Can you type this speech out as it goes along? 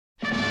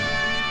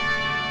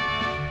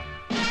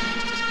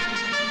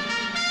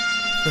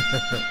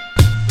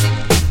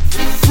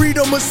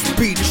Freedom of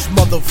speech,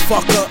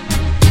 motherfucker.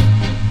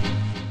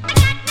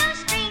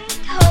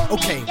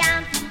 Okay.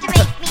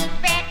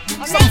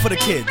 Something for the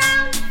kids.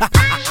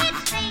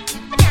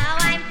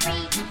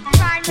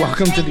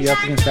 Welcome to the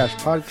Uppy and Stash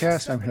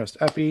podcast. I'm your host,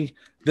 Uppy.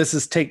 This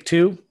is take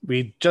two.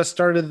 We just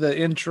started the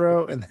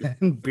intro and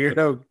then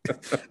Beardo.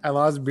 I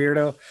lost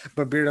Beardo,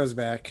 but Beardo's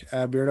back.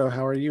 Beardo,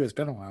 how are you? It's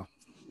been a while.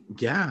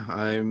 Yeah,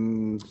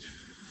 I'm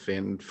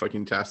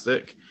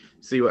fan-fucking-tastic.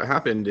 See, what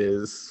happened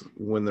is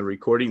when the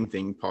recording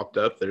thing popped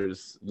up,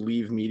 there's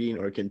leave meeting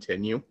or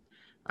continue.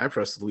 I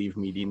pressed leave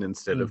meeting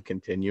instead of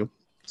continue.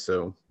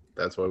 So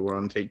that's why we're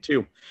on take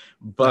two.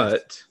 But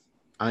nice.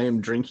 I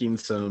am drinking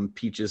some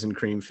peaches and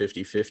cream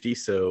 50-50,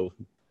 so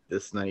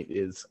this night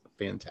is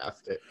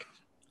fantastic.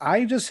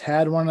 I just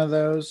had one of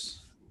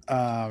those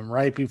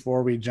right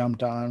before we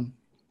jumped on.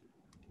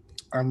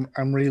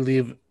 I'm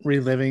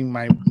reliving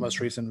my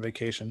most recent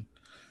vacation.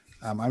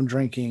 I'm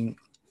drinking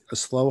a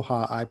slow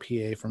hot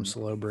IPA from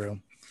Slow Brew.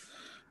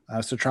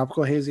 It's a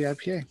tropical hazy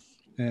IPA,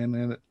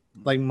 and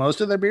like most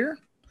of their beer,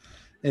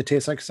 it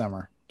tastes like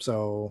summer.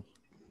 So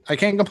I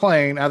can't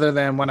complain. Other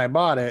than when I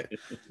bought it,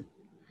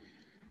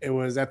 it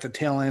was at the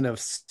tail end of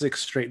 6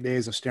 straight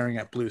days of staring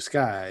at blue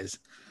skies,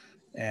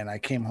 and I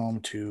came home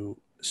to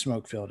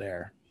smoke-filled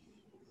air,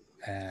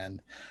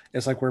 and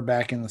it's like we're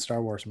back in the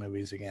Star Wars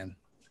movies again,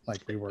 like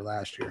we were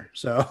last year.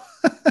 So,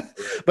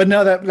 but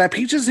no, that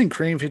peaches and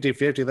cream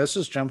 50-50. Let's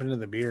just jump into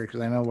the beer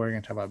because I know we're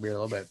going to talk about beer a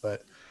little bit.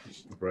 But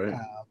right,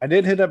 I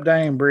did hit up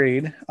Dying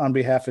Breed on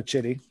behalf of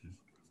Chitty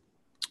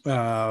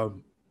for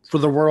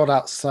the world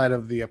outside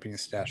of the Uppy and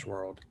Stash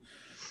world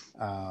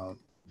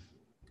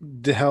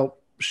to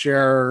help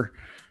share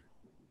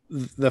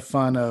the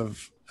fun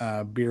of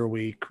Beer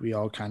Week. We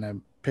all kind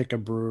of pick a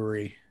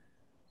brewery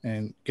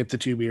and get the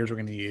 2 beers we're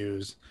going to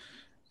use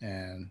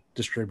and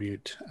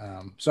distribute.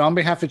 So on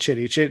behalf of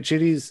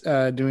Chitty's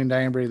doing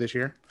Dying Breed this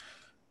year.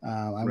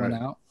 I went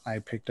out. I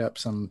picked up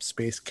some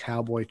Space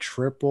Cowboy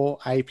Triple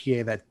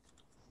IPA that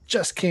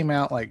just came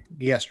out like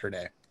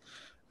yesterday,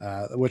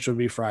 which would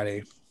be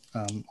Friday,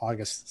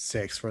 August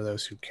 6th for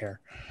those who care.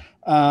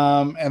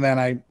 And then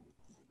I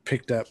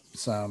picked up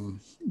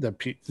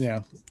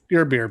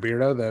your beer,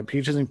 Beardo, the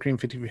peaches and cream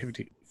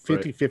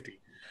 50-50.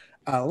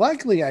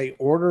 Luckily, I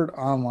ordered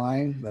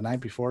online the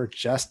night before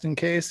just in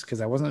case because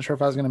I wasn't sure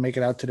if I was going to make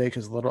it out today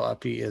because little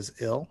Uppy is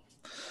ill.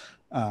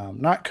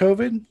 Not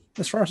COVID,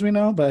 as far as we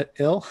know, but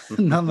ill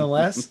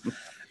nonetheless.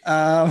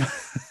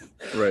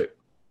 Right.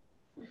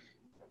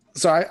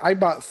 So I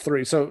bought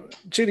 3. So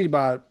Chitty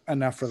bought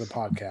enough for the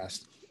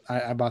podcast.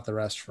 I bought the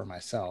rest for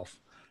myself.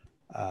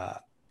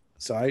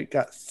 So I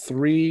got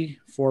 3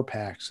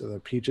 4-packs of the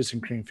peaches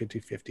and cream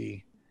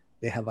 50-50.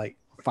 They had like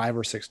 5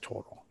 or 6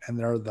 total. And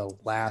they're the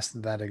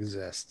last that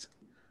exist.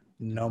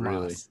 No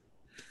really? mas.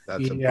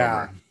 That's a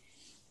bummer.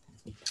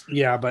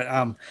 Yeah, but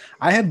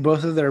I had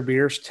both of their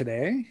beers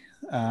today.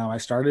 I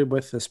started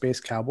with the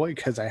Space Cowboy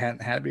because I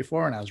hadn't had it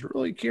before, and I was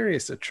really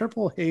curious. A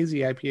triple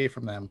hazy IPA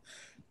from them,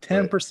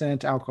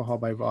 10% alcohol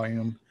by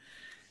volume.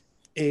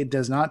 It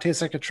does not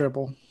taste like a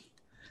triple.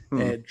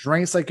 It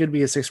drinks like it'd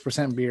be a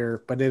 6%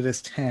 beer, but it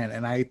is 10.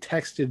 And I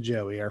texted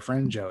Joey, our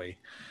friend Joey.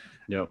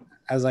 Yep.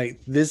 I was like,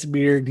 this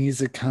beer needs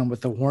to come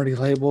with a warranty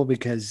label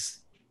because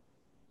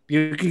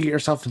you can get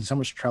yourself in so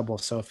much trouble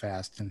so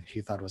fast. And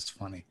he thought it was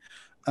funny.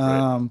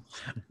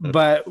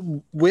 But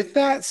with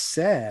that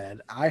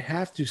said, I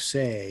have to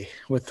say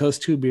with those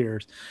 2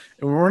 beers,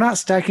 we're not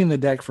stacking the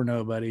deck for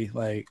nobody.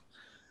 Like,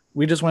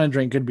 we just want to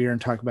drink good beer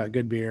and talk about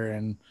good beer,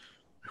 and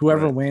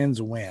whoever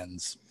wins,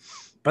 wins.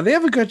 But they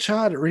have a good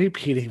shot at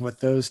repeating with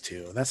those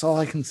 2. That's all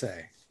I can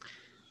say.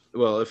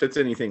 Well, if it's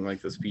anything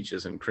like this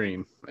peaches and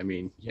cream, I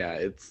mean, yeah,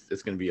 it's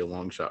going to be a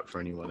long shot for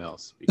anyone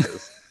else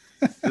because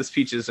this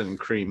peaches and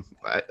cream,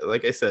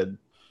 like I said,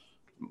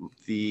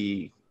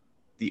 the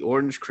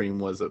orange cream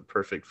was a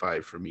perfect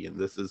 5 for me, and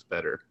this is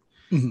better.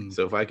 Mm-hmm.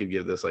 So if I could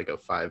give this like a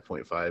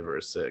 5.5 or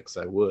a 6,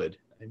 I would.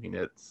 I mean,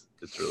 it's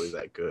really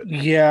that good.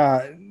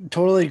 Yeah,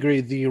 totally agree.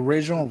 The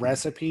original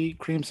recipe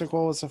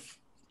creamsicle was a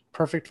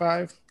perfect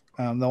 5.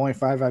 The only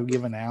 5 I've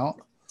given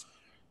out.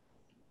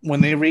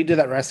 When they redid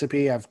that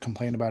recipe, I've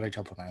complained about it a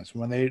couple of times.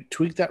 When they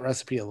tweaked that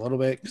recipe a little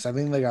bit, because I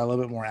think they got a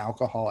little bit more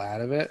alcohol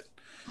out of it,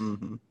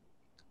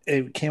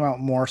 it came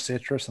out more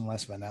citrus and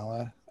less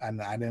vanilla,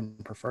 and I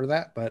didn't prefer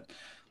that. But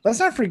let's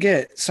not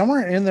forget,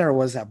 somewhere in there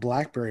was that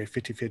blackberry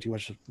 50-50,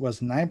 which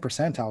was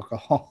 9%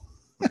 alcohol.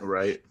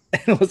 Right.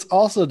 And it was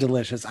also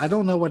delicious. I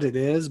don't know what it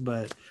is,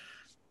 but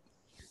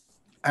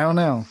I don't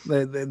know.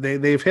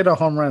 They've hit a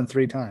home run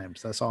 3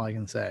 times. That's all I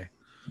can say.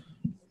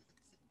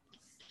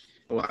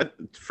 Well,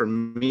 for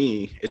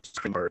me, it's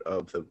part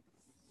of the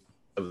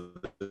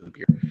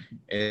beer,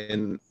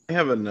 and I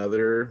have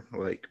another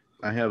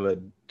I have a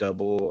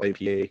double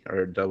IPA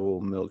or a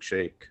double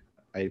milkshake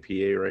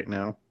IPA right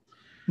now,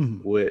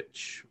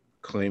 which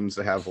claims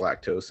to have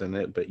lactose in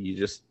it, but you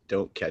just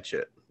don't catch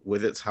it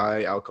with its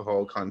high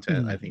alcohol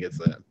content. I think it's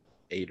an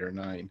 8 or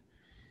 9.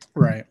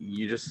 Right.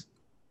 It's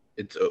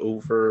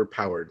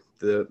overpowered.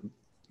 The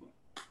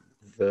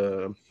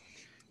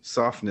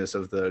softness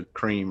of the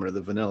cream or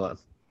the vanilla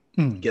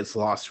gets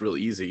lost real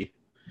easy.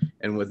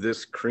 And with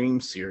this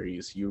cream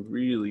series, you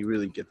really,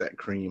 really get that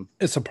cream.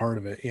 It's a part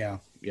of it. Yeah.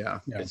 Yeah.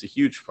 It's a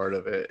huge part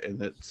of it.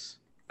 And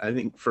I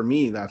think for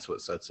me, that's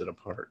what sets it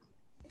apart.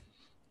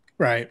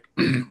 Right.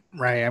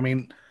 Right. I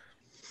mean,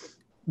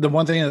 the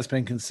one thing that's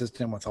been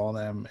consistent with all of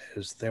them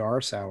is they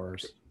are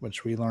sours,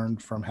 which we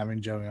learned from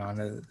having Joey on.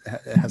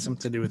 It has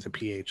something to do with the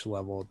pH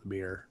level of the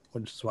beer,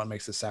 which is what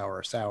makes a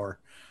sour.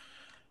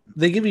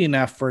 They give you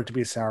enough for it to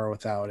be sour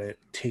without it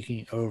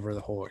taking over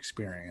the whole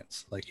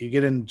experience. Like you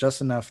get in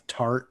just enough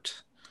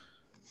tart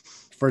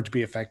for it to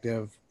be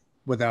effective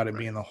without it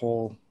being the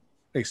whole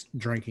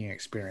drinking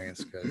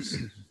experience. Because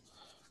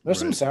there's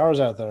some sours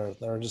out there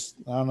that are just,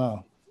 I don't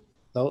know,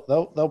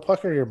 they'll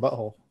pucker your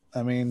butthole.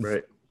 I mean,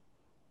 right.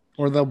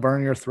 Or they'll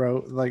burn your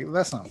throat. Like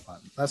that's not fun.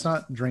 That's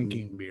not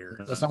drinking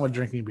beer. That's not what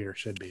drinking beer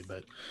should be.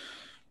 But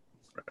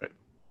right.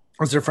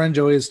 As our friend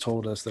Joey has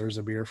told us, there's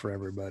a beer for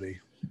everybody.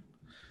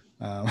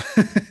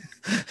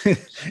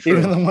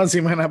 Even the ones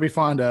you might not be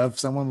fond of,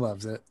 someone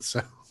loves it.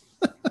 So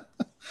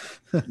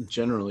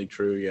generally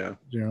true, yeah.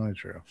 Generally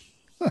true.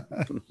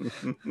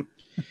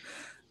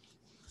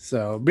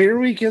 So beer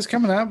week is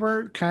coming up.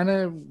 We're kind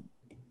of,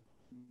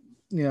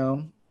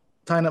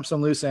 tying up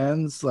some loose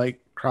ends,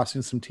 like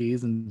crossing some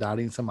T's and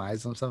dotting some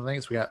I's on some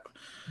things. We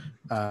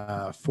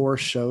got 4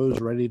 shows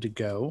ready to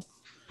go.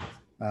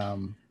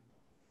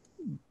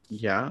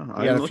 Yeah,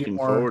 I'm looking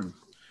forward.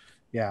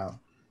 Yeah.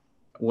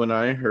 When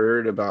I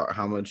heard about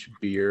how much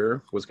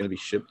beer was going to be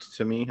shipped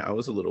to me, I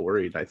was a little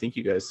worried. I think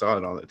you guys saw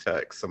it on the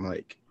text. I'm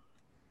like,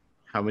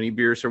 how many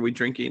beers are we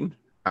drinking?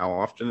 How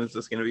often is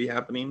this going to be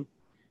happening?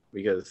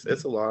 Because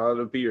it's a lot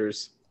of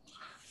beers.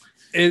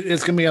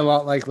 It's going to be a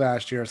lot like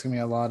last year. It's going to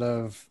be a lot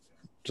of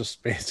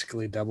just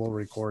basically double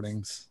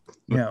recordings.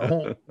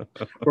 We'll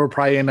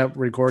probably end up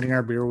recording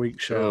our beer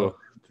week show,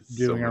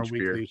 doing our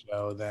weekly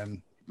show,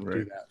 then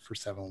do that for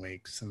 7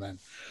 weeks. And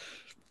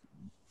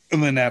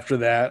then after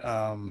that,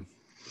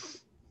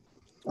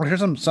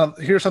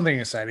 here's something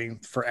exciting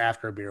for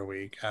after beer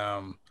week.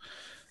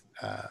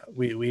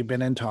 We've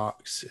been in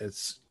talks.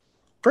 It's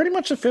pretty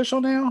much official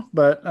now,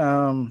 but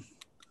the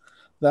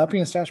Uppy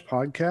and Stash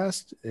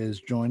podcast is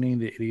joining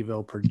the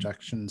Ittyville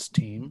Productions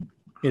team.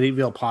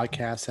 Ittyville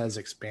podcast has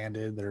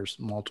expanded. There's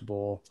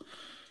multiple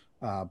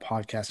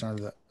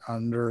podcasts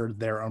under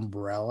their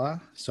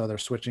umbrella, so they're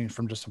switching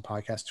from just a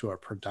podcast to a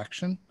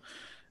production,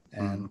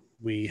 and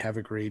we have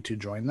agreed to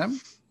join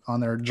them on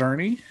their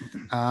journey.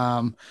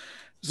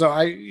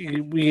 So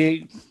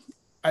me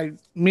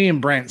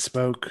and Brent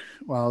spoke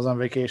while I was on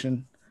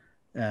vacation.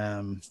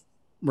 We're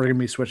gonna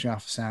be switching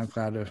off of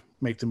SoundCloud to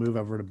make the move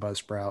over to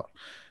Buzzsprout.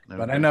 Okay.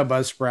 But I know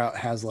Buzzsprout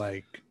has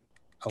like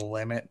a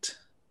limit.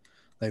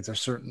 Like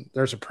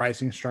there's a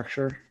pricing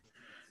structure,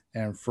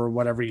 and for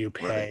whatever you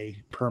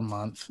pay per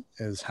month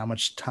is how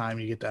much time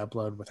you get to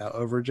upload without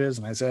overages.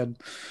 And I said,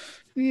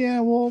 yeah,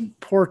 we'll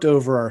port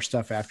over our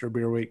stuff after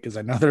beer week because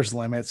I know there's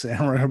limits, and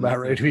we're about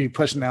ready to be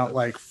pushing out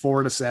like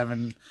 4 to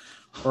 7,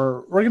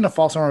 or we're going to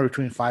fall somewhere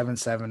between 5 and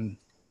 7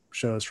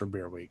 shows for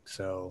beer week.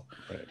 So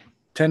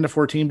 10 to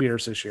 14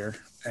 beers this year,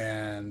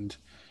 and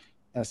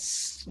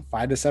that's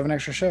 5 to 7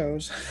 extra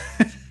shows.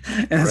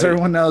 And as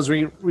everyone knows,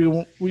 we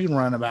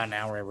run about an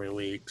hour every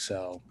week.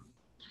 So,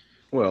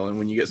 well, and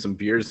when you get some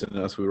beers in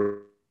us, we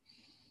were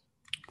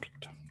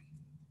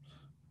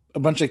a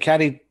bunch of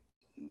catty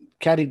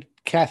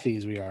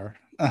Cathys. We are,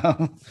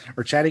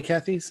 or chatty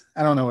Cathys.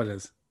 I don't know what it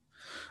is.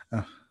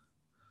 Oh.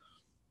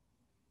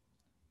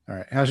 All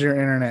right, how's your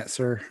internet,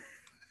 sir?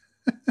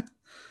 All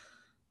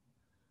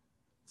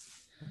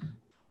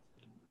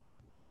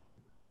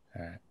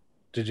right.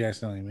 Did you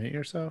accidentally mute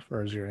yourself,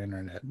 or is your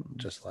internet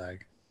just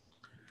lag?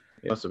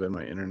 It must have been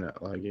my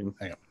internet lagging.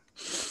 Hang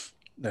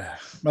on.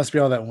 Must be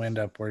all that wind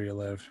up where you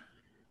live.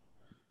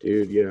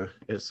 Dude, yeah,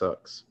 it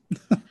sucks.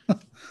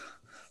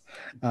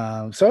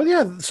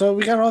 So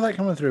we got all that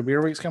coming through.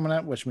 Beer week's coming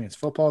up, which means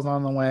football's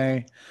on the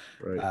way.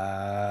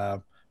 Right.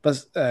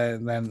 But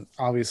then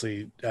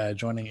obviously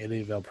joining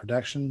Ittyville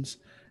Productions,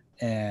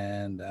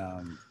 and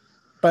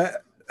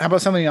but how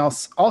about something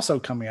else also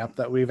coming up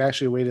that we've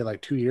actually waited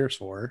like 2 years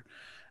for?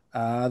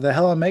 The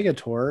Hella Mega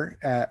Tour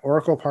at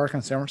Oracle Park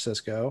in San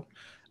Francisco.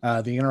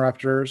 The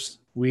Interrupters,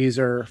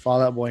 Weezer,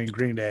 Fall Out Boy, and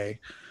Green Day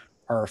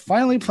are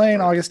finally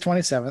playing August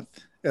 27th.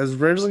 It was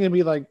originally going to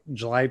be like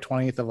July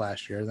 20th of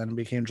last year. Then it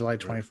became July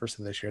 21st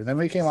of this year. Then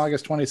it became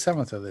August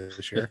 27th of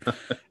this year.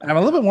 I'm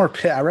a little bit more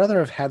pissed. I'd rather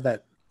have had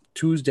that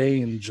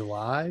Tuesday in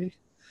July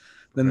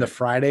than the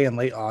Friday in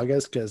late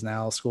August, because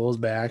now school's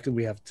back and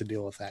we have to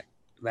deal with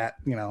that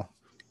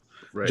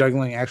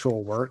juggling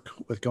actual work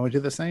with going to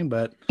this thing.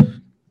 But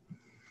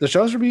the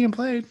shows are being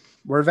played.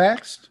 We're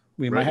vaxxed.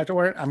 We might have to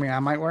wear it. I mean, I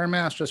might wear a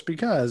mask just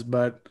because,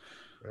 but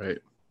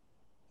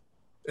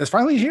it's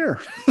finally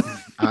here.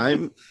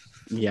 I'm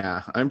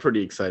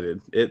pretty excited.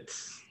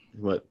 It's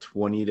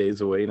 20 days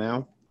away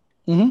now.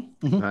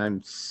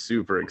 I'm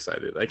super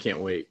excited. I can't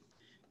wait.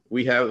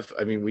 We've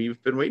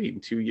been waiting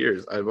 2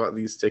 years. I bought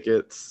these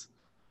tickets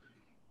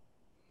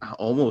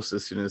almost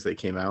as soon as they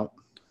came out.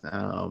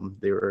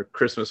 They were a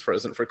Christmas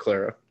present for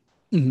Clara.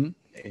 Mm-hmm.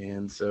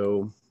 And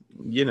so,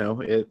 you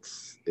know,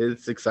 it's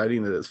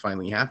exciting that it's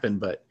finally happened.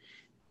 But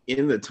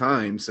in the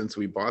time since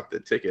we bought the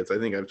tickets, I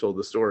think I've told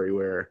the story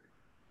where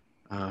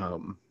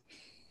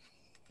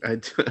I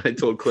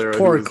told Clara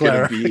who was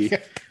going to be.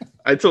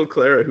 I told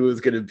Clara who was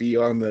going to be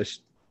on the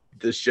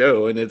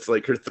show, and it's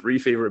like her 3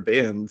 favorite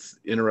bands: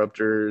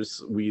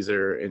 Interrupters,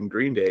 Weezer, and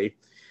Green Day.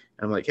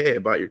 I'm like, hey, I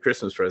bought your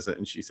Christmas present,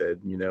 and she said,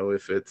 you know,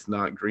 if it's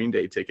not Green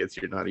Day tickets,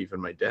 you're not even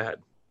my dad.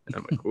 And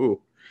I'm like,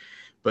 ooh.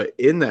 But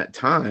in that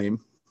time,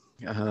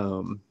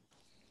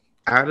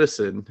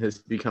 Addison has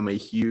become a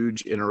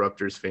huge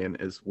Interrupters fan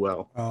as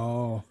well.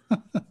 Oh.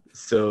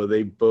 So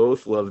they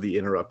both love the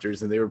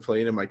Interrupters, and they were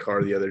playing in my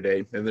car the other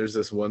day. And there's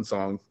this one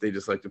song they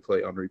just like to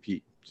play on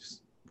repeat,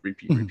 just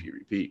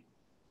repeat.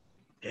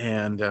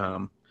 And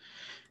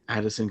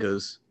Addison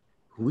goes,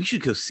 we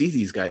should go see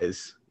these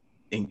guys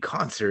in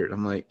concert.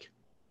 I'm like,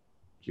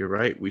 you're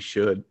right, we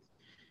should.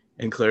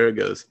 And Clara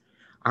goes,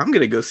 I'm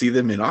gonna go see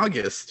them in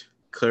August.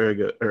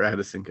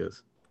 Addison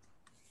goes,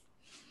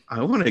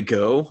 I want to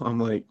go. I'm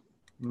like,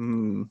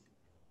 we'll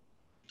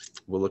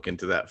look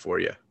into that for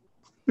you.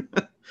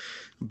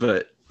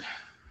 But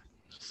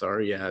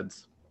sorry,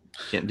 ads,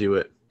 can't do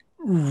it.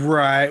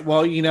 Right.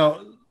 Well, you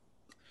know,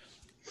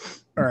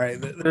 all right.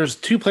 There's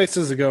 2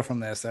 places to go from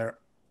this that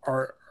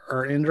are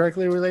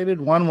indirectly related.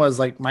 One was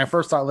like my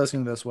first thought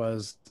listening to this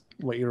was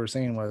what you were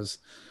saying was,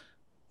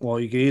 well,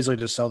 you could easily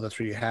just sell the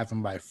 3 you have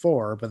and buy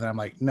 4. But then I'm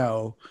like,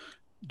 no,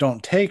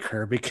 don't take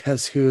her,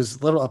 because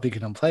who's little Uppy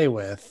can play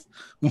with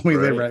when we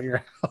live at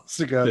your house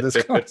to go to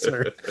this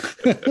concert.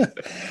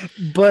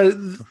 But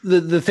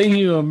the thing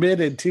you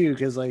omitted too,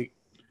 because like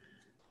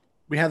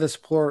we had this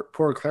poor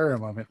Clara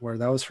moment where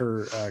that was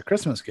her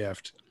Christmas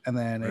gift, and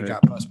then it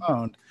got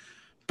postponed.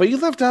 But you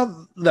left out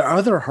the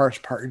other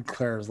harsh part in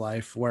Clara's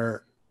life,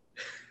 where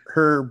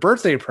her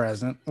birthday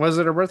present was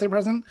to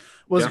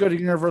go to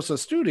Universal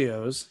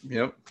Studios.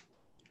 Yep.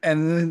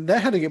 And then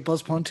that had to get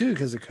postponed too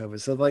because of COVID.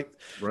 So like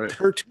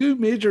her 2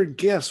 major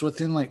gifts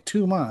within like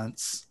 2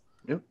 months,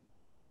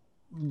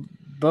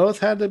 both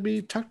had to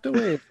be tucked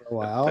away for a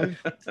while.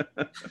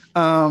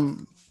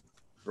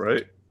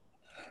 Right.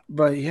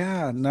 But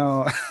yeah,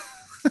 no.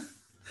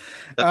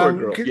 That poor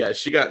girl. Yeah,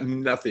 she got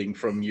nothing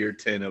from year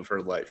 10 of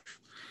her life.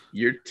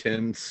 Year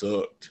 10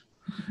 sucked.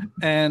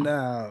 And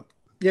yeah,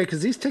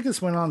 because these tickets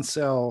went on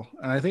sale,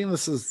 and I think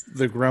this is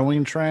the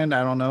growing trend.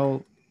 I don't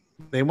know.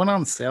 They went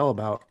on sale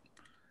about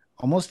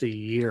almost a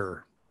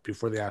year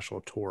before the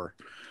actual tour.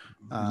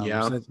 So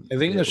I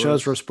think the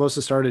shows were supposed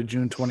to start in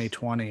June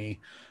 2020.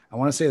 I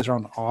want to say it's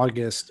around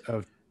August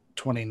of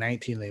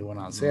 2019 they went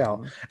on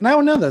sale. And I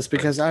don't know this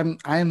because I'm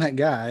that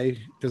guy,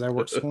 because I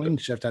worked swing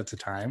shift at the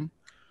time.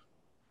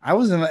 I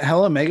was in the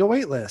hella mega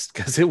wait list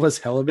because it was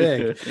hella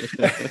big.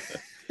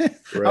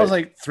 I was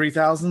like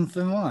 3,000th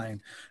in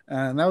line,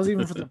 and that was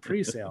even for the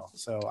pre-sale.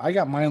 So I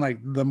got mine like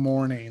the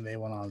morning they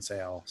went on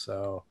sale.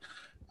 So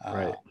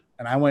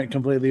and I went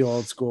completely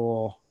old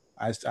school.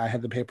 I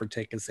had the paper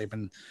tickets.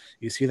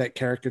 You see that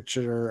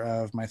caricature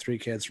of my 3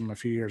 kids from a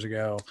few years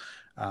ago.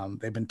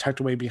 They've been tucked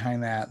away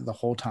behind that the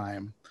whole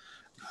time.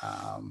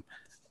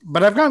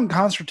 But I've gotten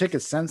concert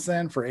tickets since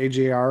then for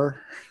AJR,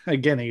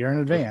 again, a year in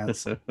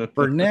advance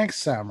for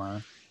next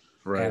summer.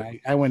 Right. And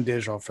I went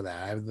digital for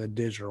that. I have the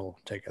digital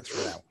tickets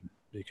for that one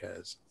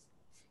because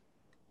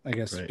I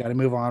guess got to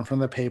move on from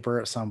the paper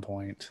at some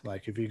point.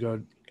 Like if you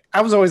go,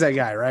 I was always that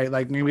guy, right?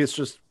 Like maybe it's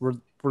just we're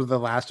the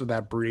last of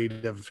that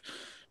breed of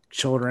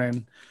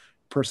children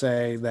per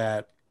se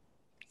that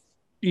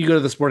you go to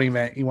the sporting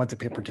event, you want the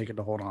paper ticket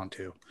to hold on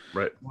to.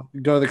 Right.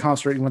 You go to the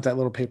concert, you want that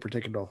little paper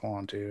ticket to hold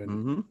on to.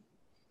 And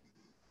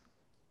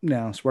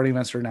no, sporting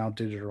events are now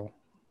digital.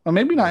 Well,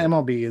 maybe not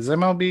MLB. Is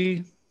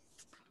MLB?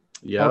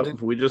 Yeah,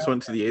 we just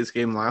went to the A's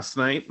game last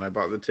night, and I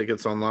bought the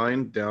tickets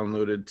online,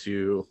 downloaded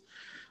to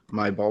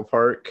my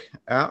ballpark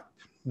app,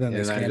 and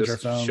I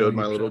just showed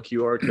my little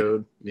QR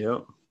code.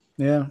 Yep.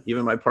 Yeah.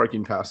 Even my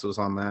parking pass was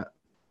on that.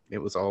 It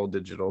was all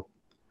digital.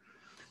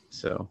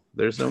 So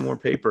there's no more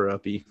paper,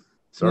 Uppy.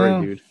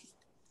 Sorry, dude.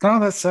 No,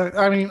 that's.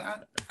 I mean,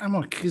 I'm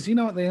okay because you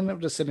know what? They end up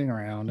just sitting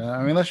around. I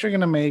mean, unless you're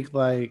gonna make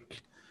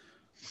like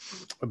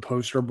a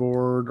poster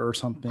board or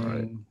something.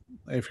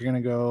 Right. If you're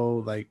gonna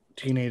go like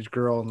teenage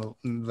girl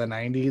in the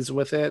 90s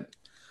with it,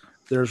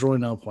 there's really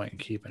no point in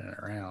keeping it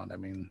around. I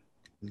mean,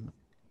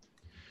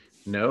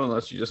 no,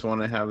 unless you just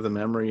want to have the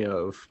memory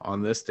of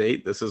on this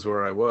date, this is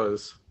where I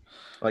was.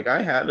 Like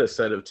I had a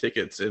set of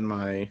tickets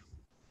I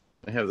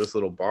have this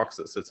little box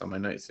that sits on my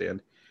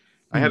nightstand.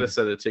 I had a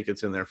set of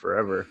tickets in there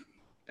forever.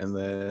 And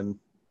then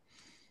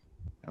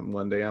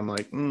one day I'm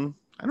like,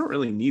 I don't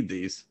really need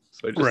these.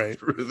 So I just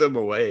threw them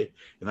away.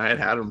 And I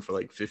had them for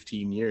like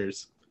 15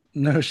 years.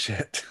 No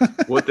shit.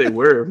 What they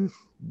were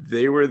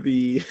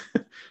the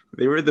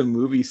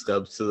movie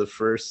stubs to the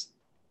first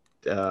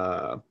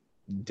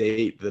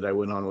date that I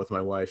went on with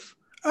my wife.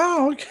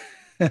 Oh, okay.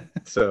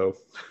 So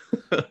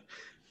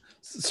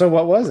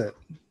what was it?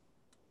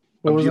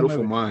 A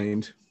Beautiful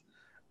Mind.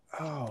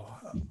 Oh.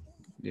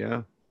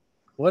 Yeah.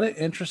 What an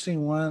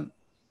interesting one.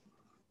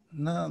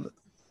 No,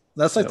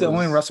 that's like That the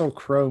only was- Russell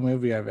Crowe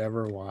movie I've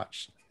ever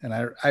watched, and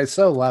I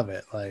so love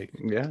it. Like,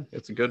 Yeah,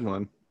 it's a good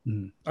one.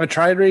 I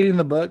tried reading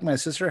the book. My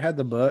sister had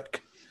the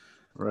book,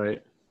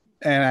 Right.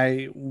 and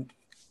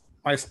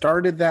I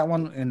started that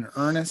one in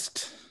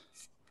earnest,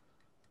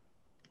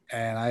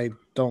 and I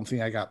don't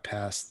think I got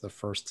past the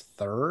first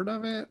third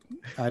of it.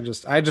 I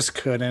just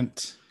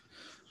couldn't.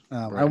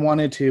 I Right.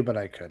 wanted to, but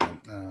I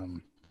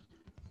couldn't.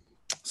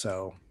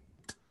 So,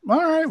 all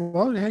right.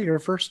 Well, hey, your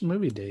first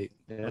movie date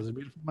Yeah. was A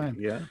Beautiful Mind.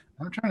 Yeah.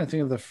 I'm trying to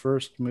think of the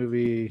first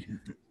movie.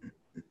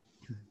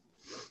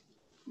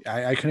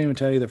 I couldn't even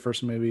tell you the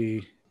first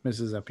movie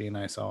Mrs. Uppy and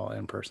I saw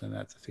in person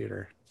at the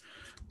theater.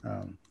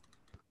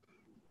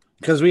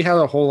 Because we had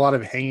a whole lot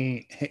of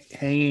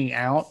hanging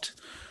out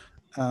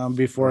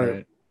before it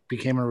Right.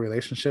 became a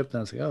relationship. Then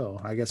I was like,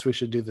 oh, I guess we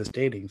should do this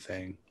dating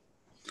thing.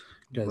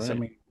 Because I Right.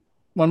 mean,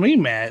 when we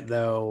met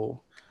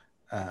though,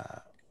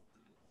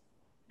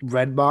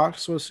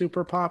 Redbox was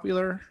super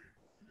popular,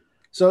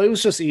 so it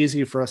was just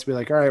easy for us to be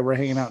like, all right, we're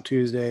hanging out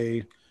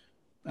Tuesday.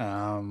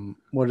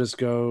 We'll just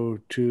go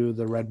to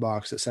the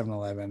Redbox at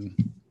 7-Eleven,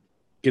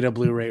 get a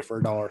Blu-ray for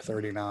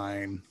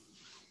 $1.39,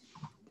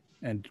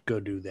 and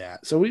go do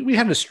that. So we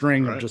had a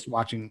string of Right. just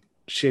watching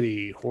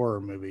shitty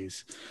horror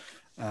movies,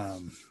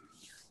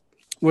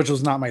 which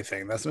was not my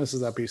thing. That's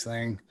Mrs. Uppy's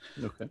thing.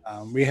 Okay.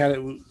 We had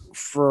it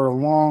for a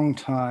long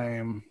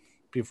time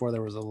before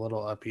there was a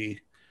little Uppy.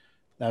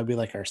 That would be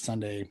like our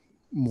Sunday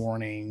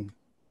morning,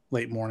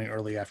 late morning,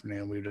 early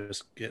afternoon. We would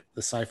just get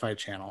the Sci-Fi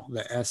channel.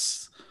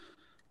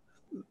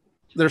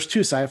 There's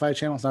two Sci-Fi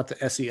channels, not the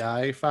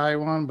SEI-Fi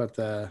one, but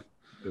the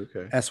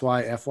Okay.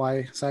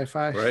 SYFY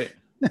Sci-Fi. Right.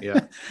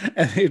 Yeah.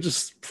 And they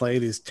just play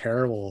these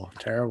terrible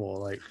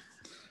like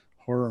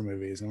horror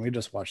movies, and we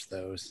just watch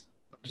those.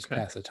 Just Okay.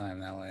 pass the time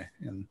that way.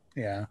 And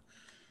yeah,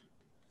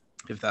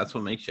 If that's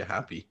what makes you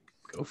happy,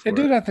 go for it it.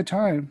 did at the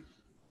time.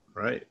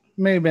 Right.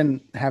 May have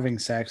been having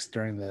sex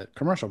during the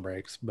commercial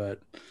breaks,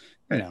 but you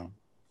Right. know,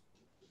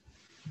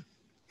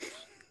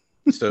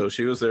 So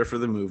she was there for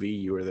the movie.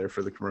 You were there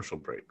for the commercial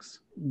breaks.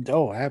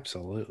 oh,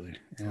 absolutely.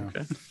 Yeah.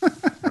 Okay.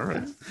 All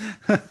right.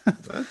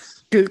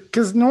 That's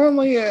Because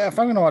normally, if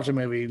I'm going to watch a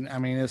movie, I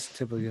mean, it's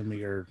typically going to be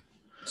your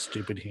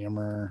stupid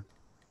humor,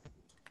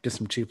 get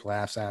some cheap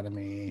laughs out of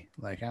me.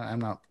 Like, I'm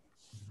not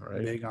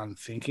right. big on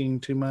thinking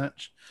too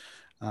much.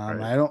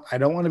 Right. I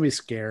don't want to be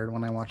scared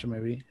when I watch a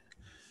movie.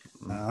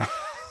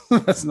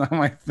 That's not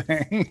my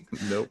thing.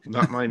 Nope.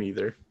 Not mine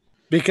either.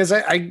 Because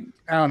I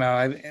don't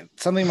know.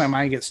 Something my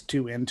mind gets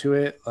too into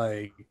it.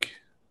 Like,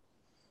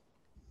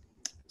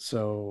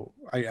 so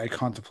I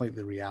contemplate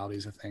the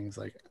realities of things.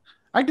 Like,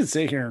 I could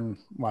sit here and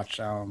watch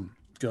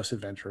Ghost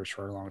Adventures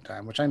for a long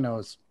time, which I know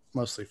is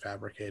mostly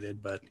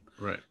fabricated, but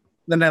Right.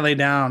 then I lay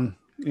down,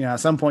 you know, at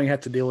some point you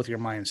have to deal with your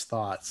mind's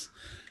thoughts.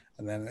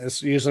 And then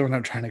it's usually when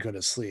I'm trying to go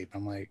to sleep.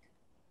 I'm like,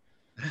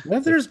 what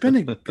if there's been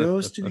a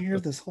ghost in here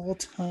this whole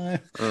time?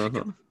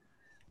 Uh-huh.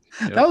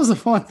 Yep. That was the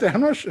one thing.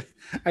 I'm not sure.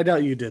 I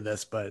doubt you did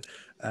this, but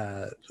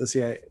let's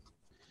see.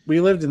 We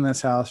lived in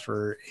this house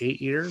for 8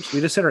 years.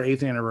 We just hit our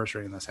 8th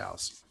anniversary in this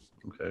house.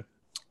 Okay.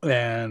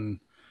 And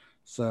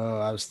so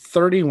I was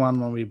 31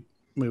 when we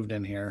moved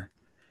in here.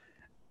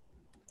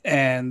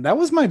 And that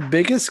was my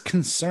biggest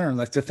concern.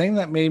 Like, the thing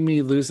that made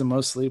me lose the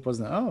most sleep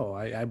wasn't, oh,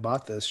 I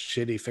bought this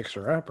shitty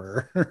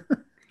fixer-upper.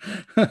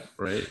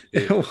 Right.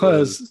 It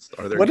was,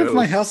 Are there what if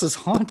my ghosts? house is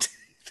haunted?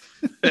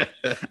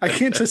 I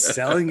can't just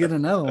sell and get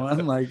another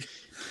one. Like,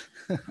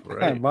 I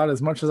Right. bought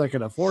as much as I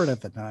could afford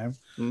at the time.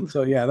 Mm.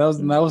 So yeah, that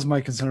was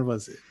my concern.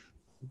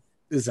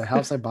 Is the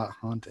house I bought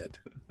haunted?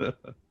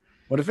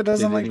 What if it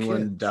doesn't Did like anyone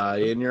kids? die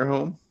in your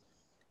home?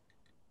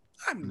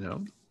 I'm-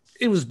 No.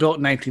 It was built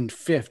in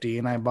 1950,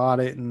 and I bought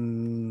it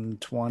in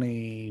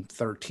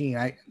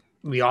 2013.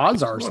 The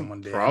odds are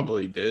someone did.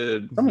 Probably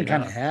did. Someone Yeah.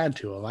 kind of had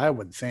to have, I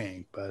would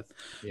think, but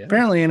Yeah.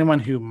 apparently anyone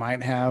who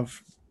might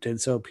have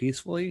did so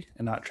peacefully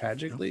and not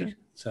tragically. Okay.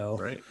 So,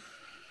 Right.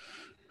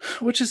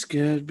 which is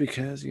good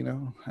because, you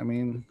know, I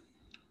mean,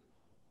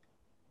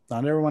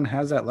 not everyone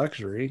has that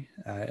luxury.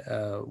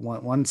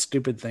 One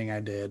stupid thing I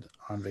did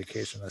on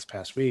vacation this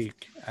past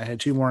week, I had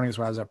 2 mornings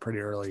where I was up pretty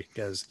early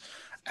because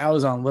I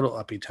was on Little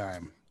Uppy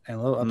time,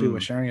 and Little Uppy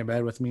was sharing a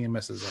bed with me and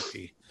Mrs.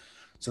 Uppy.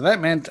 So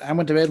that meant I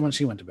went to bed when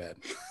she went to bed.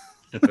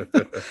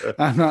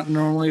 I'm not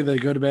normally the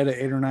go to bed at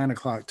 8 or 9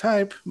 o'clock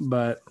type,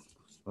 but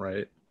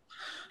Right.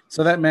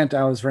 so that meant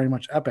I was very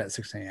much up at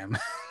 6 a.m.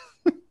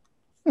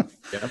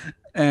 Yeah.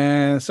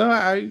 And so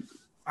I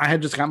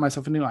had just got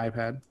myself a new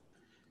iPad,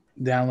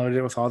 downloaded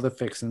it with all the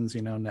fixins,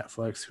 you know,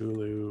 Netflix,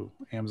 Hulu,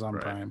 Amazon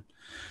Right. Prime.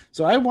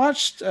 So I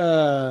watched, it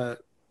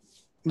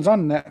was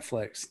on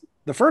Netflix.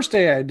 The first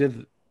day I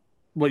did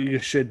what you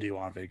should do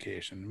on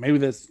vacation. Maybe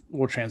this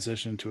will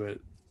transition to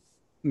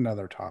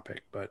another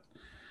topic, but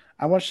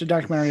I watched a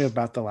documentary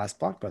about the last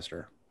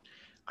Blockbuster.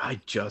 I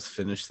just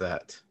finished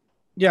that.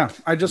 Yeah,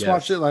 I just Yes.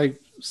 watched it like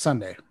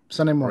Sunday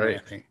morning, Right. I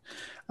think.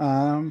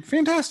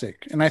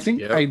 Fantastic. And I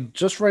think Yep. I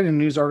just read a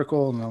news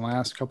article in the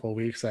last couple of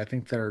weeks. I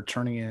think they're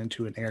turning it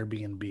into an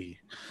Airbnb.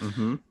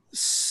 Mm-hmm.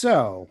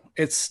 So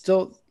it's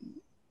still,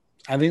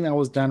 I think that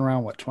was done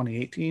around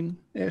 2018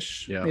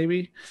 ish, Yeah.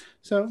 maybe.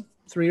 So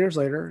 3 years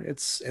later,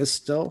 it's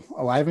still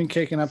alive and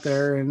kicking up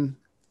there in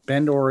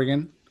Bend,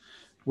 Oregon,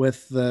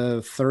 with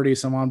the 30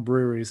 some odd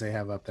breweries they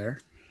have up there.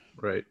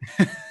 Right.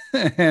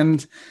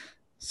 And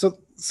so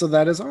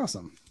that is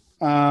awesome.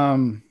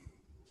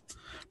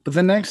 But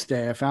the next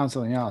day I found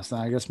something else,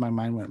 and I guess my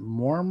mind went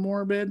more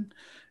morbid.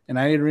 And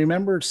I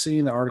remembered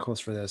seeing the articles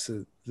for this.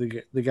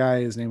 The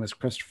guy, his name is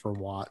Christopher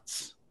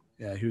Watts.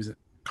 Yeah, he was a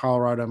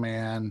Colorado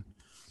man,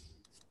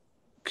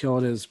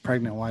 killed his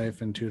pregnant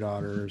wife and 2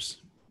 daughters,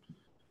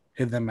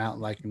 hid them out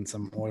like in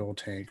some oil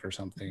tank or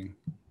something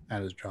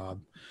at his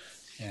job.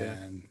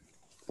 And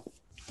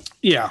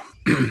yeah,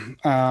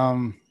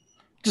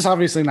 just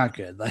obviously not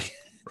good. Like,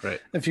 Right.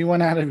 if you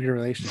went out of your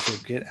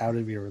relationship, get out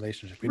of your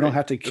relationship. You don't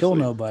have to kill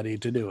nobody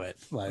to do it.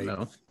 Like,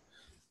 No.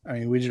 I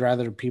mean, would you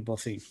rather people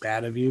think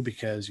bad of you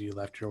because you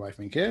left your wife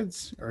and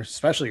kids, or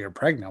especially your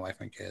pregnant wife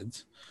and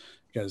kids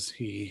because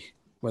he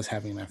was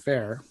having an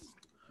affair?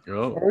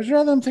 Oh. Or would you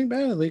rather them think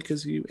badly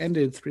because you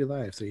ended 3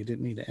 lives that you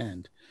didn't need to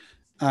end?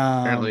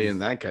 Apparently, in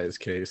that guy's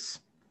case,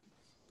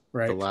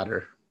 right. the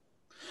latter.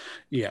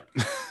 Yeah.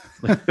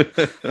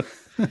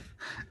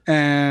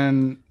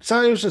 And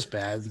so it was just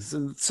bad.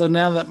 So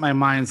now that my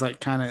mind's like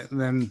kind of,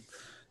 then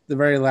the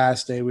very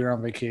last day we were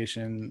on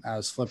vacation, I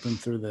was flipping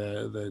through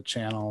the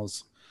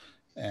channels,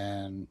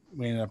 and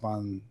we ended up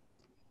on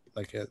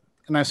like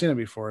and I've seen it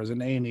before, it was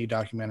an A&E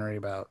documentary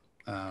about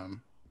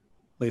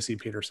Lacey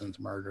Peterson's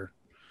murder.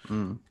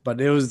 But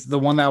it was the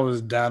one that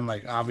was done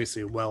like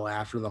obviously well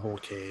after the whole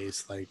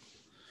case, like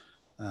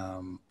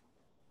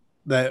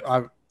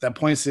that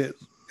points it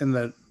in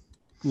the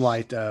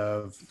light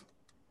of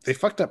they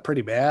fucked up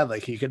pretty bad,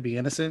 like he could be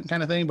innocent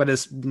kind of thing, but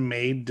it's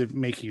made to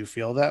make you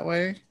feel that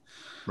way.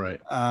 Right.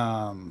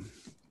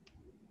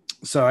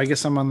 So I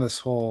guess I'm on this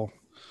whole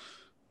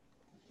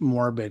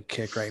morbid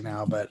kick right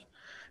now, but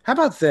how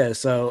about this?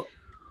 So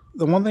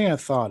the one thing I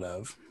thought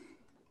of,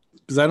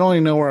 because I don't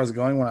even know where I was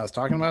going when I was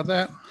talking about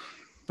that,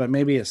 but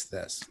maybe it's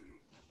this.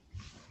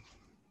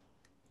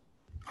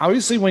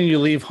 Obviously, when you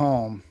leave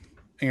home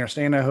and you're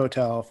staying in a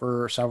hotel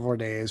for several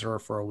days or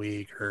for a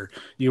week, or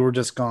you were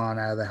just gone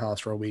out of the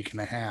house for a week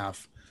and a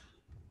half,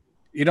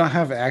 you don't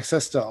have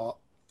access to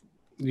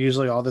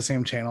usually all the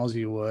same channels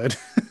you would.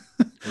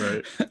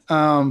 Right.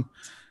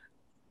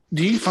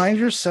 Do you find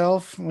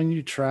yourself when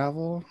you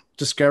travel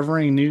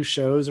discovering new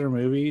shows or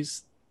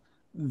movies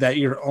that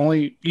you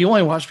only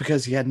watch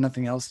because you had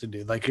nothing else to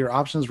do? Like your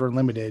options were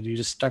limited. You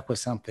just stuck with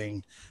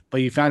something,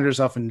 but you found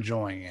yourself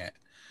enjoying it.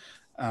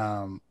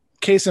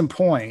 Case in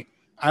point,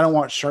 I don't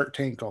watch Shark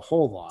Tank a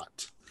whole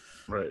lot,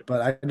 Right.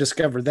 but I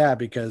discovered that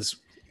because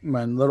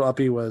when little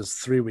Uppy was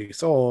 3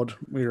 weeks old,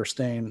 we were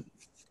staying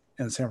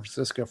in San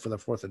Francisco for the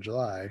 4th of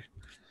July,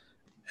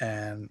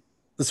 and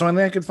that's the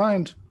only thing I could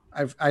find.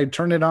 I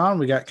turned it on.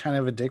 We got kind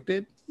of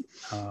addicted.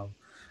 I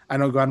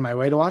don't go out of my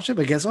way to watch it,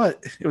 but guess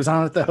what? It was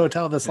on at the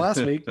hotel this last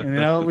week, and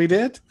you know what we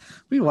did?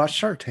 We watched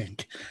Shark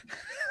Tank.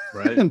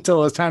 Right.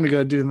 Until it's time to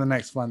go do the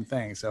next fun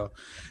thing. So,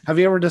 have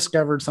you ever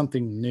discovered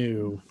something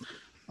new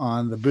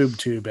on the boob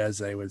tube, as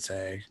they would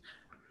say,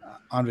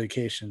 on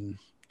vacation,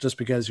 just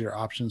because your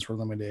options were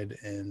limited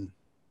and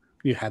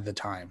you had the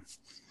time?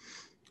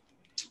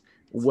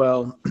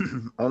 Well,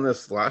 on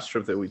this last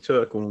trip that we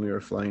took when we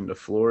were flying to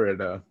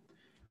Florida,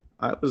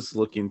 I was just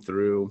looking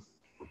through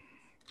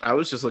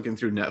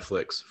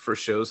Netflix for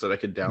shows that I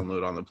could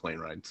download on the plane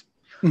rides.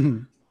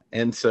 Mm-hmm.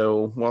 And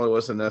so while it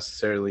wasn't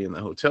necessarily in the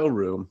hotel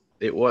room,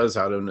 it was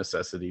out of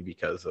necessity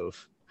because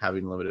of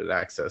having limited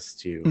access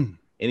to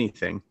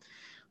anything.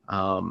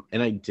 And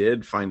I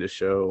did find a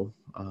show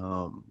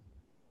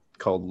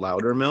called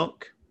Louder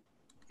Milk,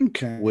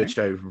 which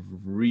I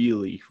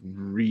really,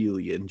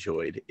 really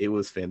enjoyed. It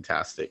was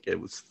fantastic. It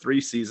was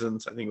 3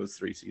 seasons. I think it was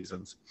 3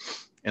 seasons.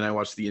 And I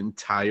watched the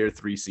entire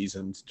 3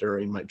 seasons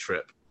during my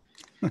trip.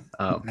 Nice.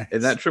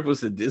 And that trip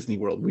was to Disney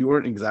World. We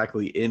weren't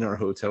exactly in our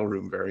hotel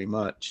room very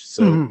much.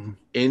 So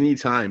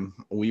anytime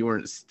we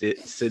weren't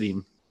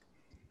sitting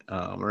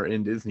or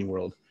in Disney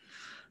World,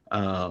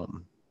 I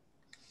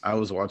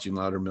was watching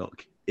Louder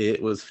Milk.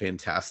 It was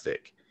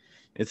fantastic.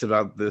 It's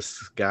about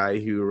this guy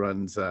who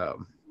runs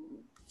an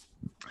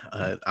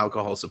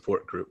alcohol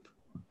support group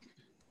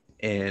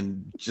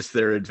and just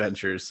their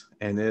adventures.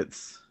 And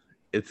it's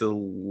a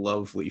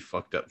lovely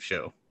fucked up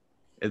show.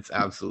 It's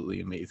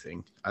absolutely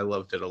amazing. I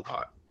loved it a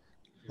lot.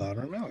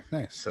 Louder Milk,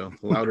 nice. So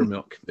Louder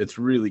Milk. It's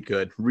really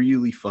good,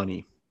 really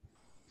funny.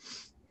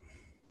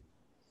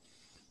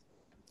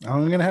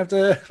 I'm gonna have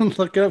to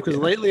look it up because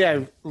lately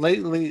I've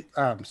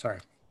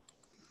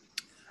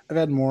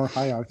had more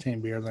high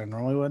octane beer than I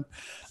normally would.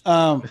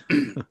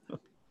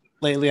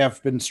 Lately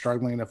I've been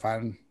struggling to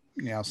find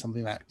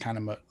something that kind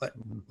of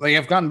like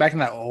I've gotten back in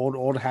that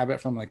old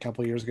habit from like a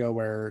couple of years ago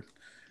where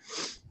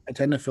I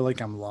tend to feel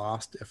like I'm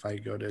lost if I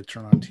go to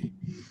turn on TV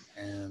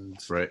and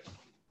right.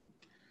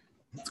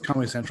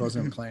 Comedy Central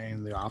isn't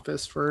playing The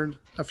Office for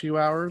a few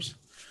hours.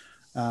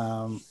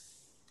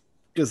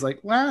 Because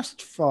like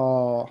last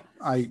fall,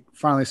 I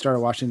finally started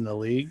watching The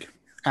League,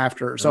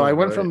 after. So Oh, I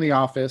went right. from the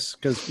office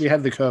because we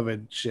had the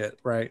COVID shit,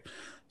 right?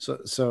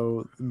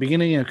 So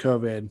beginning of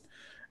COVID,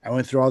 I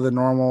went through all the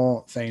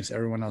normal things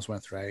everyone else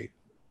went through.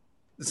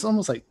 It's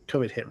almost like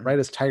COVID hit right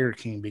as Tiger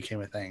King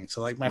became a thing.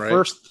 So like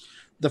Right.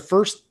 the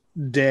first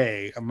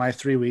day of my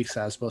 3 weeks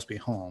I was supposed to be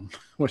home,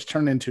 which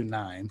turned into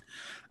 9.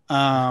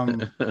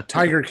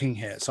 Tiger King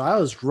hit. So I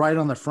was right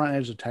on the front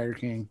edge of Tiger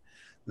King.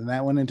 Then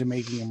that went into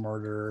Making a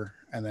Murderer,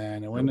 and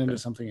then it went into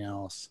something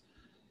else.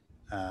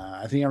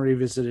 I think I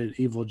revisited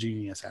Evil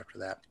Genius after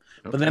that.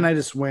 But then I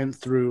just went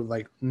through,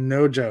 like,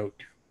 no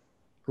joke,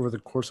 over the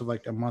course of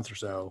like a month or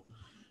so,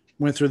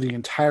 went through the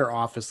entire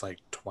Office like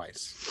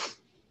twice.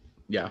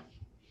 Yeah.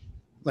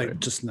 Like, Right.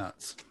 just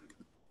nuts.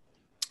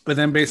 But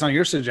then based on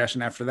your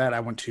suggestion after that, I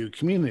went to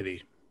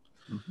Community,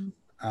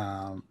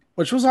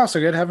 which was also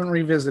good. Haven't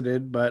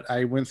revisited, but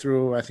I went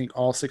through, I think,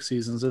 all 6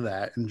 seasons of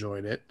that.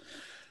 Enjoyed it.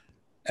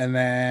 And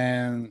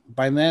then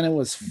by then it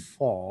was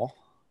fall,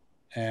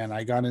 and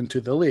I got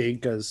into the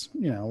league because,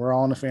 you know, we're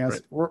all in a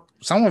fantasy.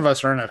 Some of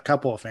us are in a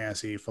couple of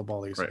fantasy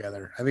football leagues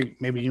together. I think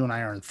maybe you and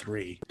I are in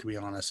 3, to be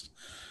honest.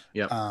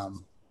 Yeah.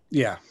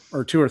 Yeah,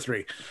 or 2 or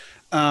 3.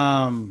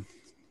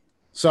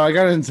 So I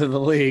got into the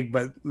league,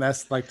 but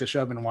that's like the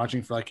show I've been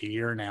watching for like a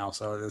year now.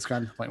 So it's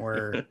gotten to the point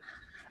where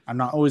I'm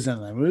not always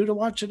in the mood to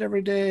watch it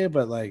every day.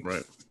 But like, Right.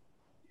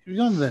 if you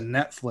go into the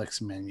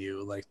Netflix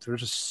menu, like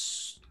there's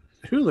just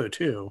Hulu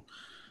too.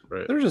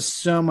 Right. There's just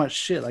so much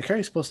shit. Like, how are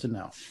you supposed to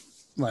know?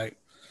 Like,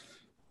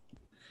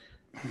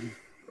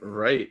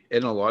 right.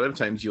 And a lot of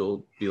times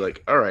you'll be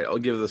like, all right, I'll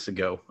give this a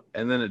go.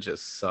 And then it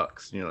just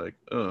sucks. And you're like,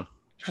 oh,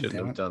 shouldn't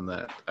have done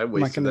that. I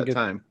wasted that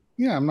time.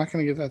 Yeah, I'm not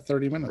going to get that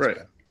 30 minutes. Right.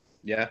 Back.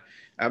 Yeah,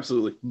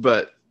 absolutely.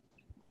 But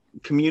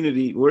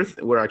Community,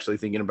 we're actually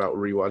thinking about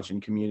rewatching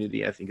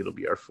Community. I think it'll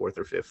be our 4th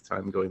or 5th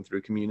time going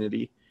through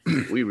Community.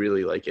 We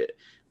really like it.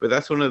 But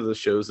that's one of the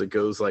shows that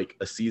goes like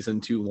a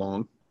season too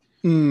long.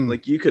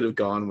 Like, you could have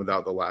gone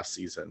without the last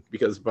season,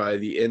 because by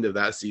the end of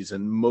that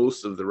season,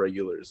 most of the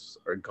regulars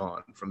are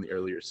gone from the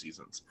earlier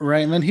seasons.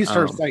 Right. And then he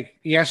starts like,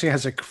 he actually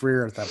has a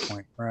career at that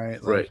point,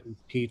 right? Like, right.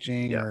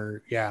 Teaching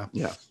or Yeah.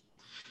 And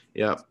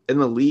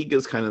the league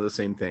is kind of the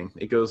same thing.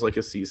 It goes like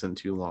a season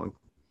too long.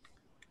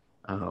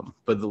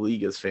 But the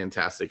league is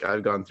fantastic.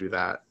 I've gone through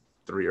that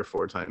 3 or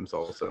 4 times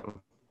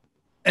also.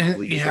 And the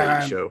league is a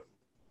great show.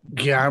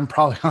 Yeah, I'm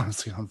probably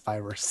honestly on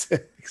 5 or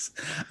 6.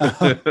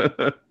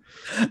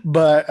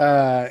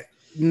 But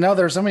no,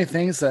 there's so many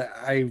things that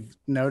I've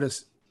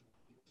noticed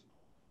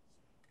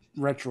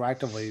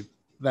retroactively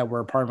that were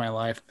a part of my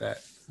life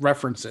that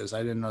references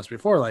I didn't notice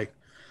before. Like,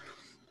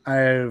 I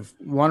have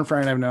one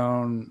friend I've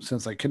known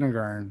since like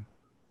kindergarten.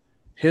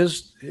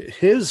 His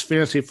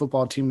fantasy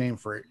football team name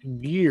for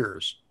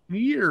years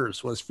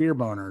was Fear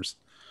Boners.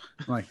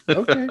 I'm like,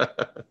 okay,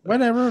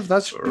 whatever. If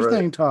that's your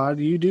thing, Todd,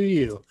 you do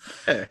you.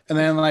 And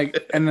then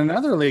like in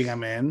another league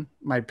I'm in,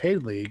 my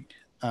paid league,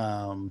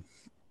 there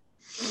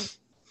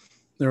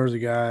was a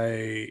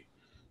guy.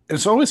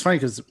 It's always funny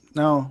because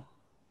no,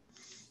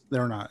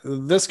 they're not.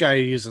 This guy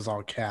uses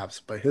all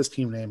caps, but his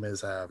team name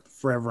is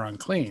Forever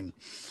Unclean.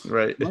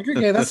 Right. I'm like,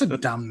 okay, that's a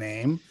dumb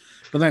name.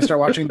 But then I start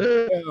watching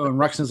the show, and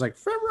Ruxin's like,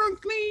 Forever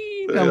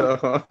Unclean.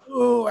 Like,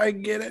 oh, I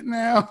get it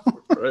now.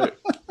 Right.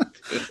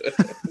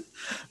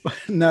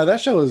 No,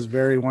 that show was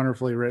very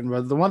wonderfully written.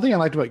 But the one thing I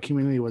liked about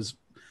Community was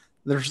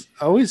there's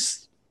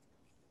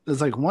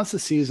like once a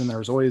season,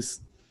 there's always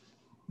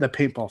the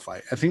paintball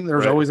fight. I think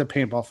there's always a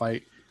paintball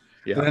fight.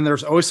 Yeah. And then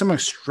there's always some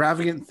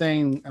extravagant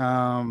thing.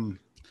 God,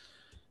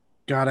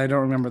 I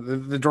don't remember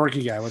the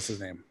dorky guy. What's his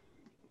name?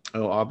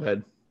 Oh,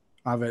 Abed.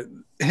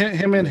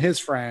 Him and his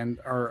friend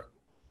are,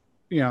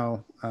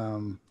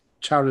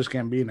 Childish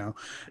Gambino.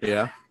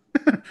 Yeah.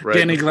 Right.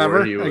 Danny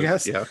Glover, I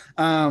guess. Yeah.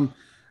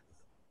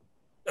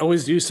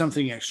 Always do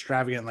something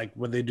extravagant, like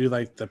when they do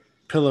like the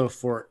pillow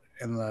fort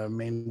in the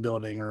main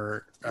building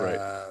or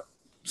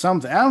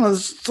something. I don't know.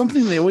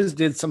 Something they always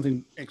did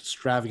something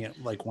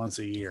extravagant like once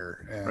a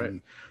year,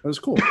 and it was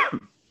cool.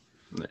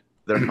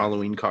 Their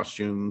Halloween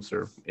costumes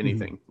or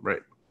anything,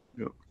 right?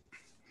 Yep.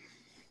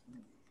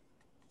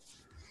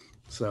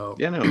 So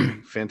yeah, no,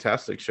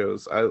 fantastic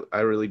shows. I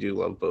really do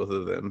love both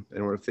of them,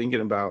 and we're thinking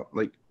about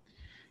like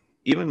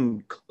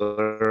even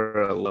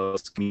Clara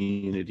loves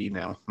Community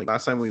now. Like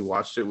last time we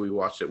watched it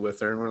with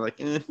her, and we're like,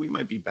 we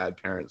might be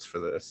bad parents for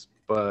this,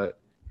 but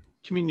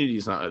Community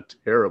is not a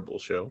terrible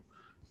show.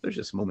 There's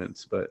just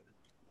moments, but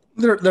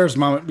there's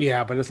moments,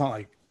 yeah, but it's not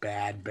like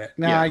bad. But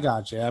no, I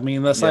got you. I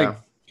mean, that's like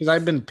because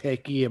I've been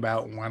picky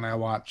about when I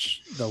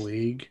watch the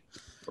league.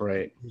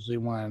 Right. Usually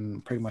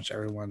when pretty much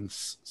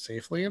everyone's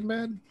safely in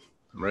bed.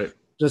 Right.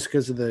 Just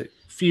because of the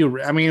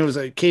few. I mean, it was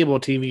a cable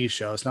TV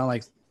show. It's not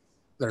like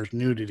there's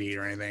nudity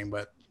or anything,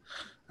 but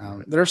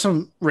there's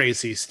some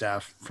racy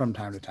stuff from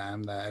time to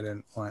time that I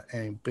didn't want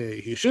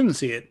anybody who shouldn't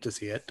see it to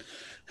see it,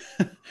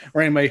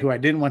 or anybody who I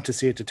didn't want to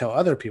see it to tell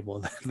other people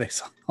that they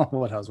saw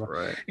what I was watching.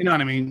 Right. You know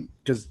what I mean?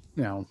 Because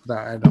I don't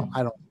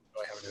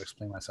really have to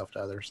explain myself to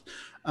others,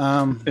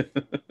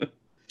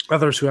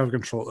 others who have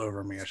control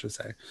over me, I should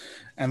say.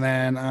 And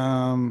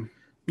then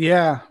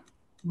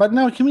But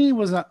no, Community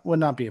would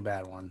not be a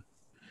bad one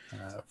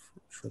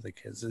for the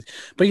kids.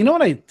 But you know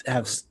what I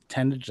have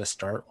tended to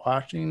start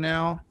watching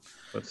now?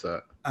 What's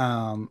that?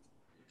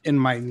 In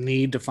my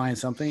need to find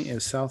something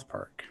is South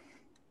Park.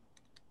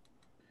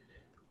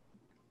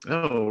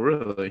 Oh,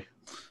 really?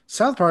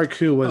 South Park,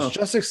 who was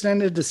just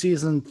extended to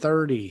season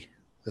 30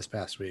 this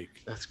past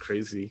week. That's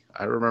crazy.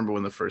 I remember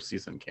when the first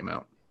season came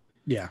out.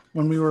 Yeah,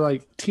 when we were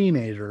like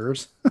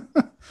teenagers.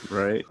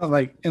 Right.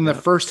 Like in the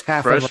first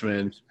half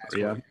freshmen.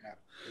 Yeah.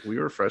 We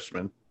were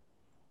freshmen.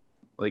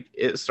 Like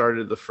it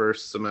started the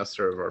first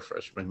semester of our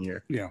freshman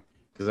year. Yeah.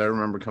 Because I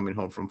remember coming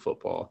home from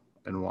football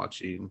and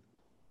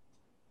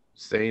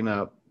staying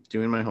up,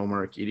 doing my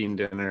homework, eating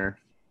dinner,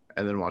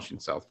 and then watching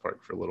South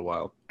Park for a little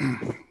while.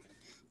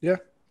 Yeah.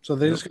 So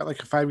they just got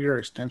like a 5-year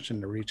extension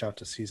to reach out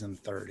to season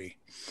 30.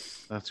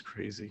 That's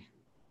crazy.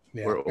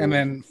 Yeah. And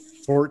then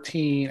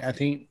 14, I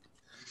think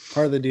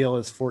part of the deal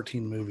is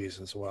 14 movies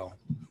as well.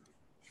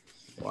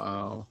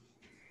 Wow.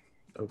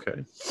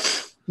 Okay.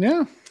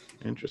 Yeah.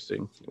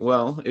 Interesting.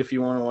 Well, if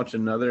you want to watch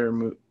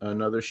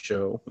another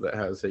show that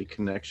has a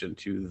connection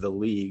to The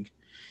League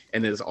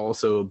and is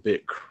also a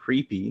bit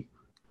creepy,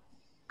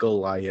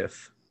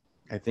 Goliath.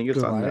 I think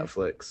it's on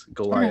Netflix.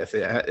 Goliath.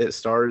 It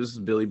stars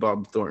Billy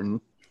Bob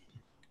Thornton.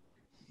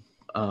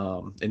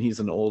 And he's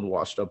an old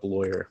washed up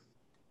lawyer,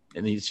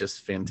 and he's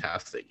just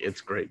fantastic.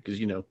 It's great because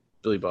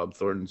Billy Bob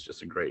Thornton's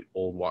just a great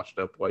old washed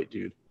up white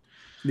dude.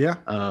 Yeah.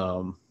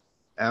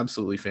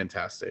 Absolutely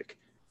fantastic.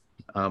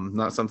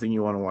 Not something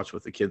you want to watch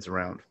with the kids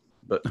around,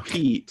 but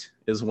Pete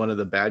is one of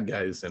the bad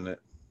guys in it.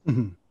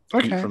 Mm-hmm.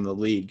 Okay. Pete from The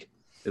League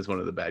is one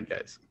of the bad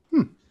guys.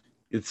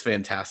 It's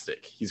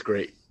fantastic. He's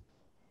great.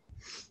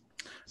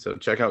 So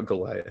check out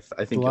Goliath.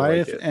 I think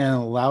Goliath you'll like it.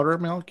 And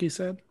Loudermilk, you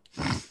said?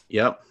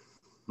 Yep.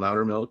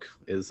 Loudermilk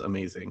is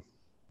amazing.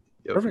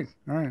 Yep. Perfect.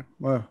 All right.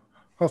 Well,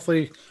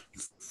 hopefully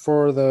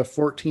for the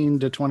 14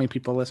 to 20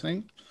 people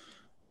listening,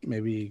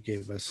 maybe you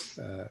gave us,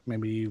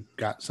 maybe you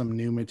got some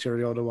new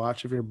material to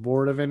watch if you're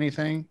bored of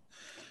anything.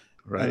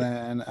 Right.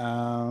 And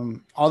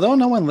then, although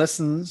no one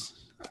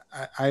listens,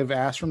 I've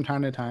asked from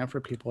time to time for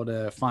people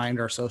to find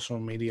our social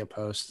media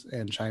posts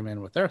and chime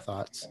in with their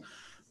thoughts.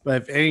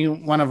 But if any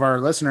one of our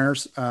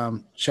listeners,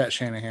 Chet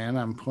Shanahan,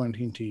 I'm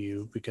pointing to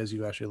you because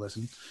you actually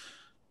listen.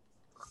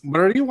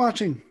 What are you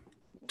watching?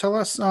 Tell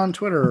us on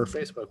Twitter or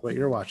Facebook what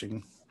you're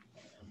watching,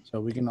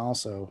 so we can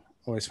also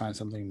always find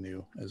something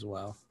new as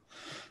well.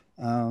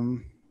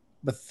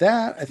 But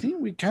that, I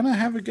think we kind of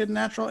have a good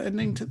natural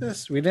ending to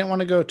this. We didn't want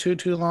to go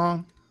too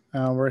long.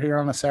 We're here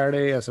on a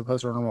Saturday as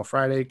opposed to a normal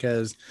Friday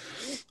because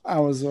I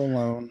was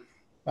alone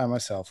by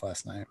myself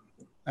last night.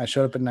 I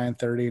showed up at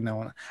 9:30. No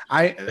one.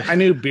 I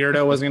knew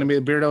Beardo wasn't going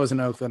to be. Beardo was in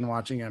Oakland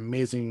watching an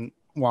amazing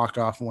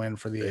walk-off win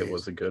for the A's. It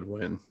was a good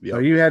win. Yep. So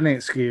you had an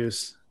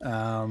excuse.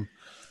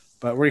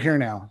 But we're here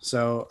now.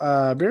 So,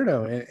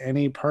 Beardo,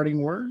 any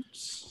parting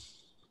words?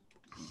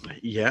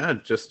 Yeah,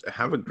 just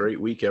have a great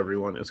week,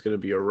 everyone. It's going to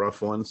be a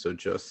rough one, so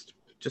just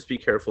be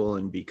careful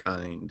and be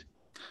kind.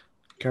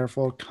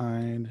 Careful,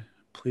 kind.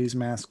 Please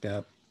mask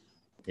up.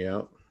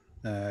 Yeah.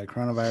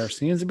 Coronavirus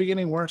seems to be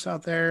getting worse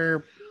out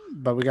there,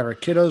 but we got our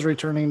kiddos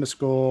returning to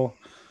school.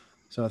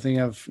 So think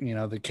of,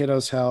 the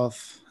kiddos'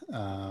 health,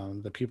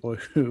 the people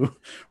who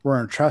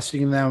we're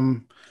entrusting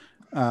them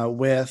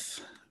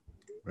with.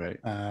 Right.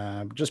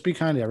 Just be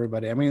kind to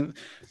everybody. I mean,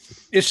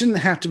 it shouldn't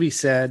have to be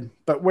said,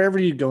 but wherever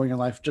you're going in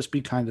life, just be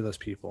kind to those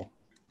people.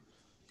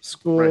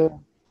 School, right.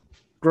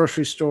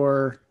 Grocery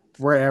store,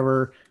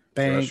 wherever,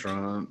 bank,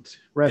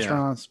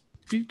 restaurants.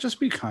 Yeah. Just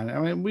be kind. I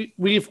mean,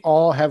 we've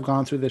all have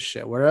gone through this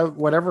shit.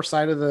 Whatever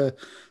side of the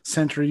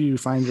century you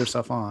find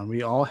yourself on,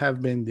 we all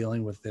have been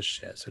dealing with this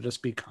shit. So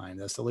just be kind.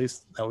 That's the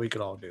least that we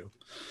could all do.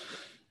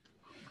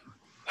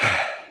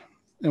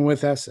 And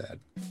with that said,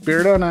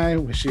 Beardo and I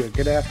wish you a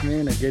good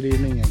afternoon, a good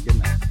evening, and good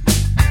night.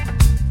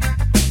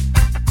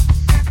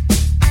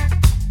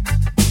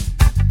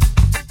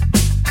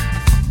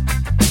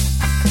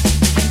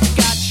 You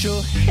got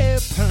your hair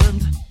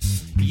permed,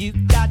 you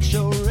got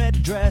your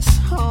red dress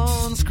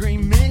on,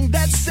 screaming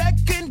that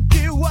second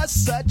gear was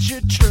such a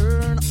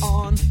turn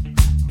on.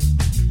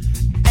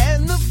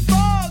 And the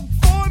fog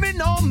forming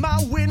on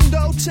my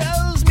window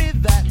tells me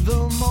that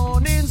the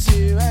morning's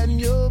here and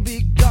you'll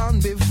be gone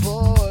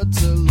before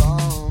too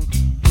long.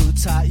 Who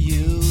taught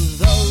you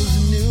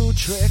those new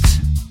tricks?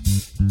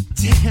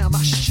 Damn,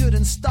 I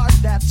shouldn't start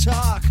that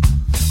talk.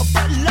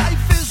 But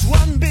life is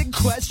one big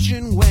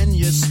question when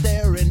you're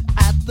staring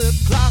at the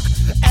clock,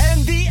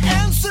 and the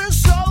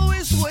answer's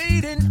always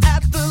waiting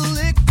at the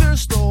liquor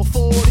store.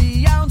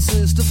 40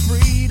 ounces to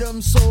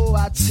freedom, so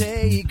I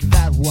take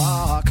that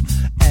walk,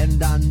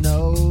 and I know